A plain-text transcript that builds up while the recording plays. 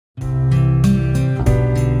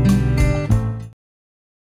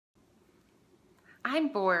I'm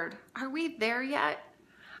bored. Are we there yet?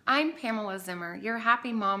 I'm Pamela Zimmer, your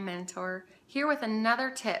Happy Mom mentor, here with another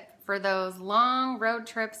tip for those long road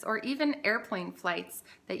trips or even airplane flights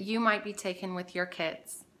that you might be taking with your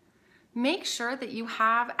kids. Make sure that you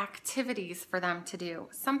have activities for them to do,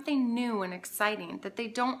 something new and exciting that they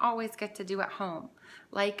don't always get to do at home,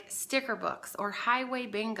 like sticker books or highway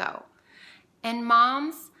bingo. And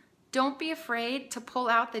moms, don't be afraid to pull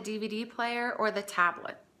out the DVD player or the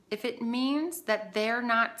tablet. If it means that they're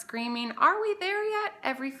not screaming, "Are we there yet?"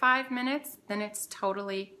 every 5 minutes, then it's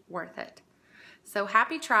totally worth it. So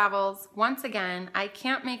happy travels. Once again, I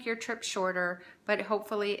can't make your trip shorter, but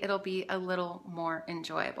hopefully it'll be a little more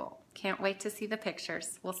enjoyable. Can't wait to see the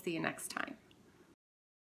pictures. We'll see you next time.